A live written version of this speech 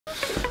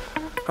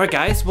Alright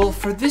guys, well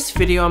for this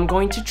video I'm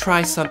going to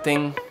try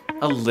something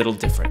a little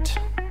different.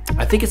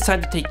 I think it's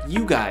time to take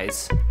you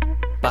guys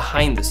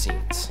behind the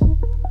scenes.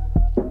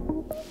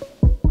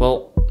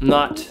 Well,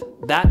 not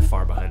that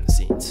far behind the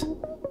scenes.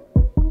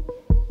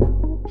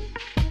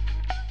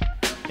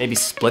 Maybe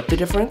split the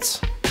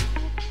difference?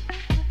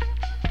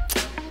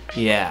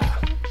 Yeah,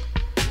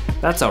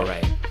 that's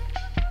alright.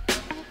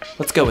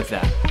 Let's go with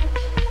that.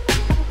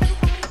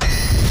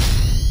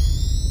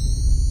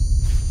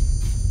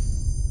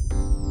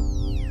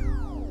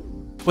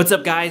 What's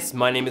up guys,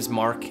 my name is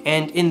Mark,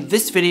 and in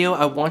this video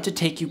I want to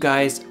take you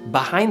guys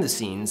behind the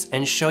scenes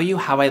and show you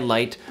how I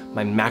light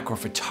my macro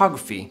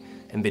photography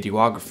and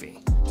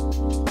videography.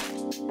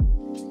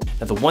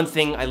 Now the one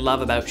thing I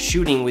love about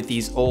shooting with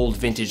these old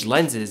vintage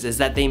lenses is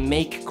that they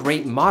make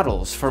great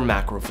models for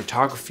macro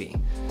photography.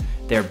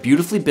 They're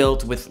beautifully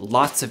built with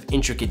lots of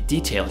intricate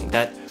detailing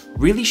that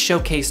really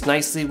showcase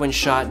nicely when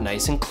shot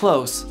nice and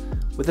close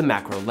with a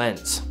macro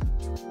lens.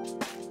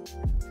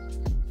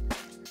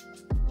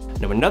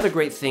 Now another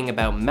great thing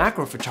about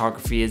macro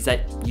photography is that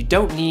you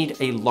don't need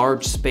a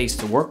large space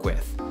to work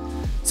with.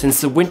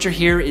 Since the winter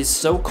here is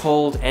so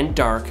cold and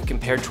dark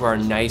compared to our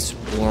nice,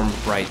 warm,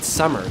 bright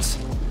summers,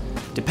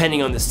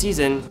 depending on the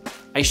season,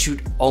 I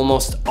shoot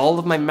almost all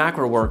of my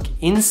macro work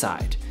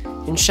inside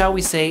in, shall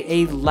we say,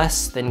 a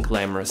less than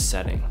glamorous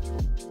setting.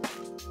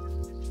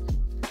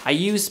 I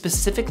use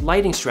specific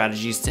lighting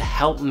strategies to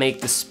help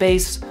make the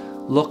space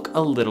look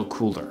a little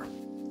cooler.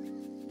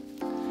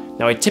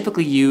 Now I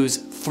typically use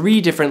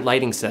 3 different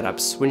lighting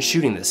setups when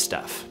shooting this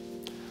stuff.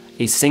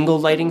 A single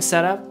lighting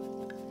setup,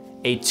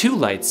 a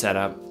 2-light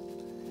setup,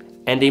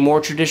 and a more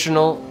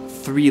traditional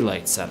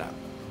 3-light setup.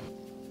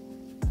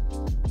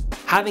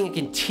 Having a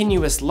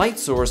continuous light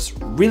source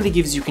really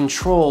gives you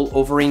control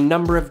over a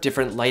number of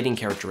different lighting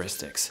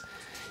characteristics.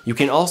 You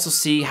can also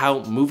see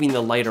how moving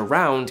the light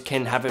around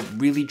can have a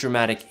really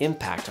dramatic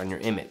impact on your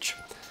image.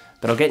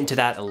 But I'll get into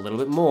that a little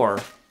bit more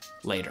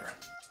later.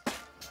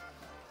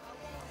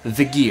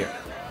 The gear.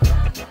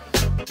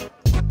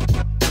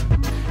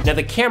 Now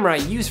the camera I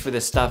use for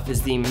this stuff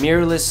is the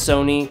mirrorless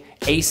Sony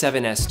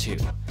a7S II.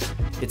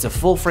 It's a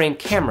full frame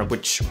camera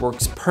which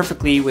works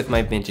perfectly with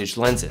my vintage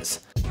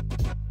lenses.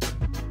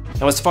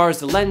 Now as far as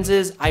the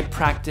lenses, I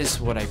practice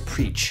what I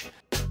preach.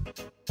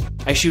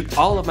 I shoot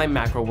all of my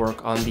macro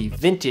work on the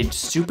vintage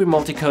super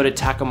multi-coated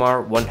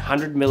Takumar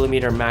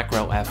 100mm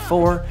macro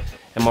f4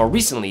 and more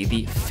recently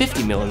the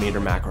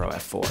 50mm macro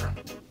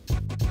f4.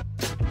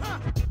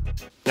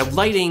 Now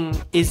lighting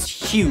is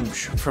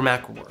huge for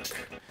macro work,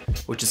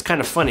 which is kind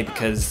of funny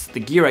because the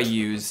gear I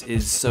use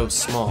is so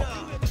small.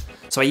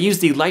 So I use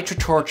the Lytra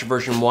Torch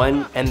version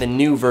 1 and the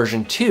new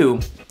version 2,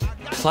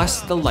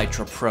 plus the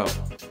Lytra Pro.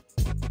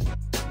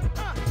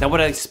 Now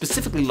what I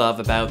specifically love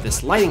about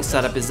this lighting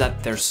setup is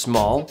that they're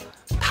small,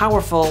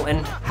 powerful,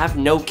 and have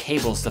no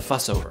cables to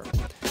fuss over.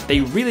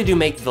 They really do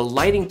make the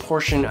lighting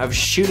portion of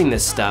shooting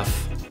this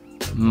stuff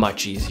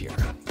much easier.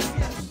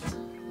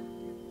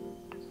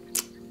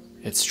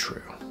 It's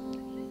true.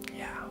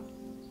 Yeah.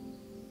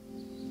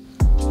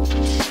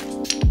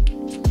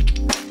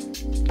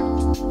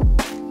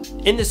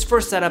 In this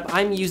first setup,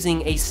 I'm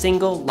using a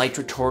single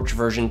Lytra Torch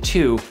version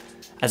 2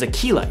 as a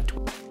key light,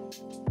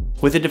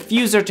 with a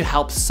diffuser to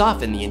help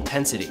soften the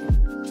intensity.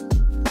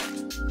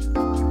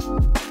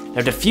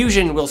 Now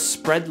diffusion will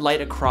spread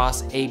light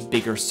across a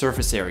bigger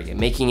surface area,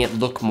 making it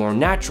look more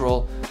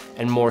natural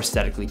and more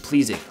aesthetically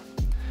pleasing.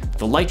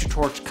 The Lytra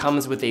Torch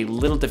comes with a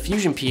little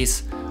diffusion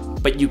piece,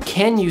 but you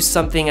can use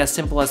something as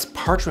simple as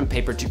parchment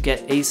paper to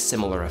get a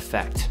similar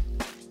effect.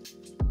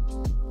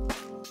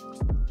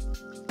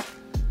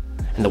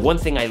 And the one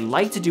thing I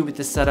like to do with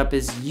this setup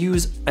is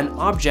use an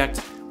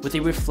object with a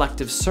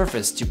reflective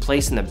surface to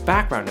place in the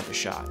background of the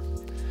shot.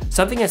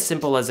 Something as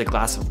simple as a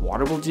glass of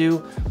water will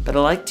do, but I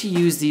like to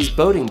use these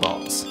boating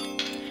balls.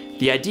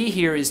 The idea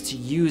here is to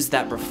use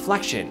that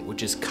reflection,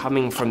 which is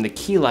coming from the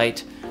key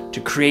light, to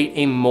create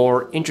a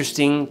more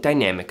interesting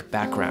dynamic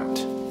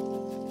background.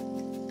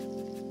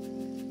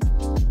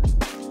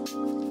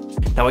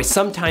 Now I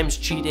sometimes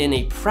cheat in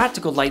a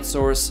practical light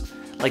source,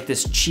 like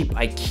this cheap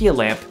IKEA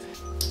lamp,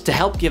 to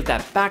help give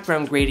that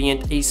background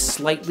gradient a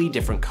slightly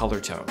different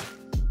color tone.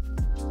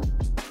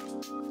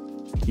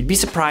 You'd be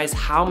surprised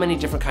how many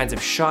different kinds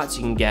of shots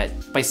you can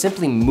get by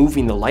simply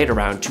moving the light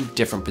around to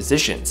different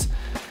positions.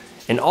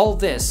 And all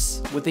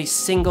this with a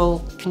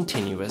single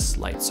continuous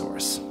light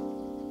source.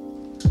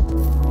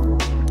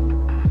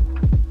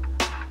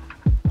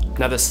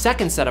 Now the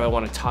second setup I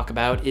want to talk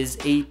about is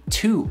a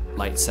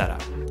 2-light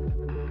setup.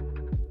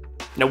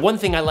 Now one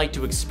thing I like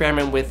to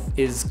experiment with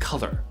is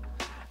color.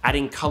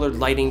 Adding colored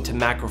lighting to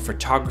macro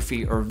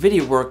photography or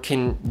video work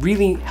can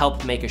really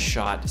help make a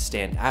shot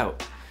stand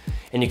out.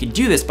 And you can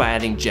do this by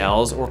adding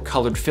gels or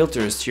colored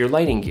filters to your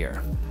lighting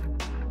gear.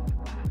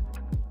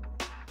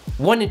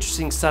 One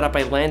interesting setup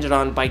I landed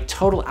on by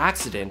total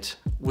accident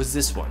was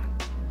this one.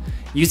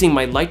 Using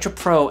my Lytra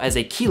Pro as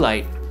a key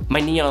light, my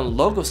neon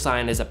logo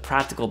sign as a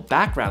practical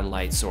background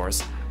light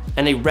source,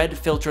 and a red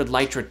filtered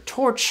Lytra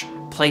torch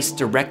placed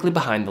directly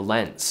behind the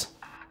lens.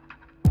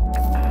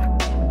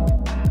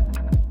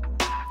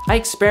 I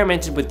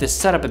experimented with this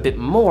setup a bit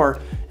more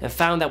and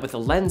found that with the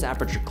lens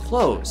aperture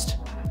closed,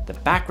 the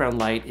background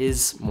light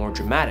is more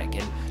dramatic,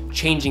 and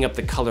changing up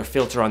the color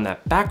filter on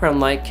that background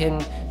light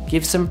can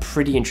give some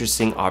pretty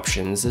interesting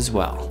options as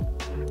well.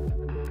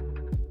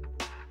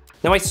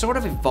 Now I sort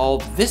of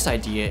evolved this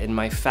idea in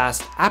my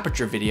fast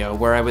aperture video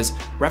where I was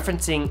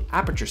referencing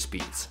aperture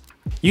speeds.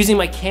 Using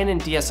my Canon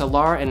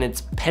DSLR and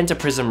its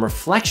pentaprism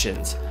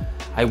reflections,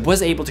 I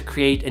was able to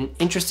create an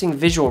interesting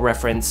visual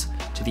reference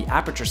to the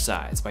aperture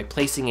size by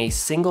placing a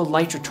single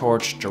Lytra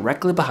torch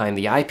directly behind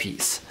the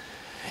eyepiece.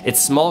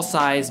 Its small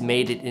size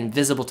made it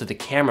invisible to the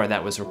camera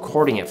that was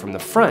recording it from the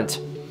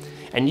front,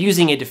 and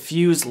using a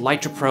diffused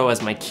Lytra Pro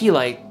as my key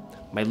light,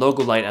 my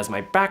logo light as my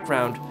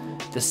background,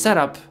 the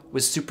setup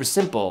was super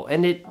simple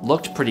and it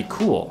looked pretty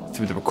cool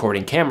through the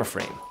recording camera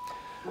frame.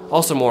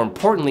 Also, more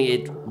importantly,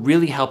 it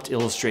really helped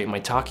illustrate my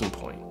talking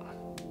point.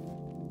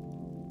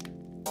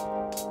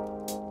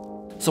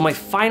 So my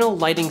final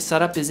lighting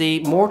setup is a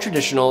more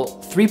traditional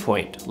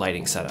 3-point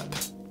lighting setup.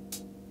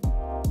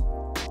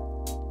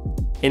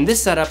 In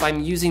this setup,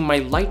 I'm using my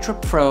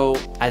Lytra Pro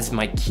as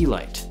my key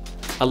light,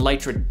 a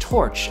Lytra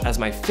torch as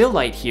my fill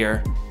light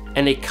here,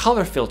 and a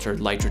color filtered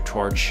Lytra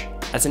torch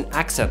as an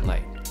accent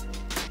light,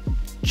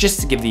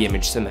 just to give the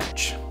image some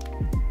edge.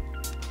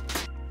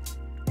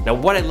 Now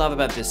what I love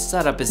about this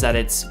setup is that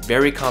it's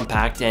very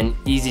compact and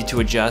easy to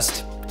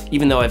adjust,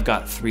 even though I've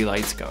got 3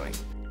 lights going.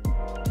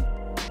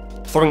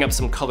 Throwing up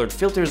some colored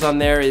filters on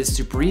there is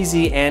super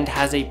easy and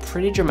has a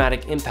pretty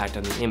dramatic impact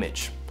on the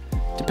image,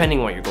 depending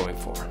on what you're going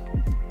for.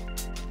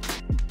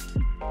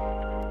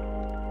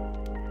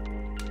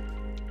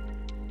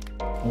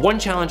 One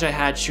challenge I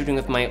had shooting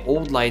with my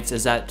old lights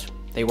is that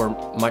they were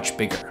much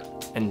bigger,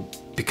 and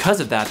because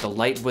of that, the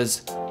light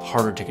was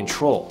harder to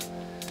control.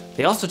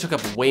 They also took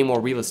up way more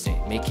real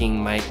estate, making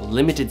my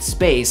limited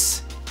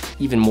space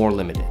even more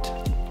limited.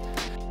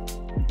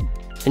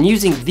 And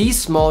using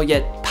these small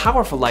yet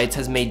powerful lights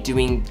has made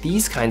doing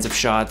these kinds of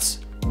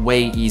shots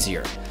way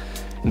easier.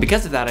 And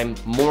because of that, I'm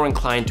more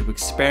inclined to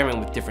experiment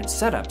with different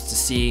setups to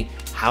see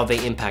how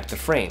they impact the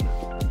frame.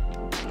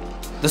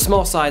 The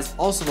small size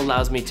also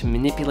allows me to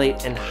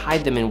manipulate and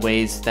hide them in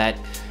ways that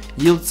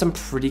yield some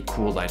pretty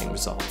cool lighting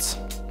results.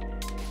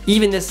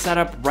 Even this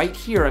setup right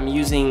here, I'm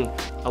using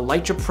a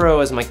Lytra Pro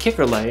as my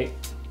kicker light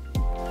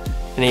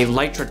and a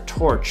Lytra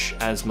torch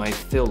as my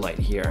fill light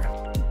here.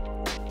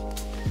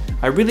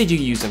 I really do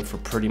use them for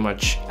pretty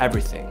much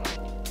everything.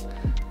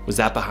 Was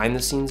that behind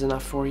the scenes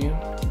enough for you?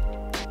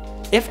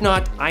 If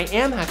not, I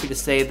am happy to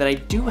say that I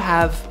do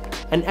have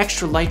an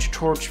extra Lytra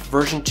torch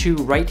version 2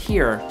 right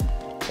here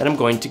that I'm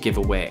going to give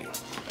away.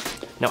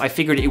 Now I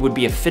figured it would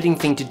be a fitting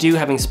thing to do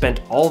having spent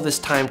all this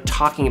time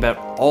talking about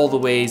all the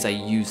ways I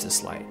use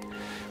this light.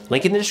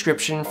 Link in the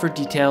description for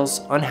details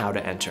on how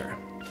to enter.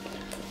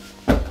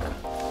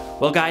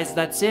 Well guys,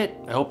 that's it.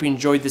 I hope you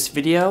enjoyed this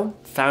video,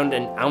 found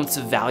an ounce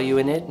of value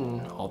in it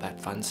and all that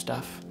fun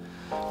stuff.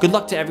 Good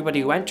luck to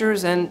everybody who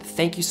enters and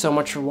thank you so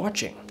much for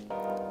watching.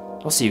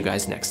 I'll see you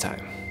guys next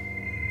time.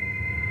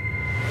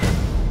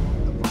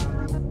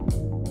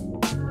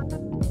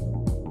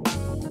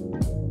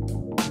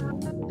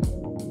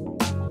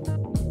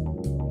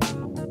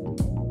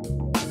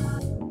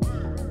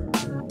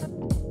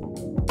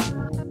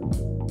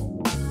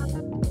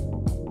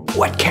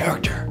 What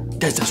character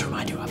does this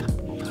remind you of?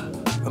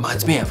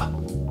 Reminds me of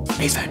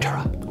Ace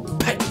Ventura,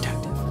 Pet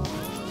Detective.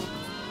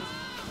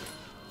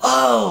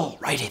 Oh,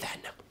 righty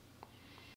then.